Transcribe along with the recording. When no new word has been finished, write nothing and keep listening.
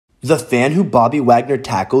The fan who Bobby Wagner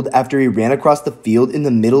tackled after he ran across the field in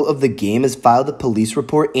the middle of the game has filed a police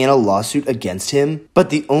report and a lawsuit against him,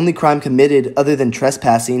 but the only crime committed other than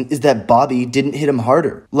trespassing is that Bobby didn't hit him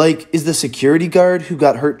harder. Like, is the security guard who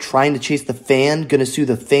got hurt trying to chase the fan gonna sue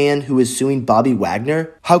the fan who is suing Bobby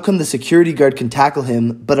Wagner? How come the security guard can tackle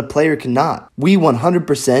him, but a player cannot? We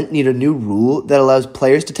 100% need a new rule that allows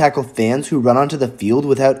players to tackle fans who run onto the field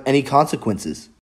without any consequences.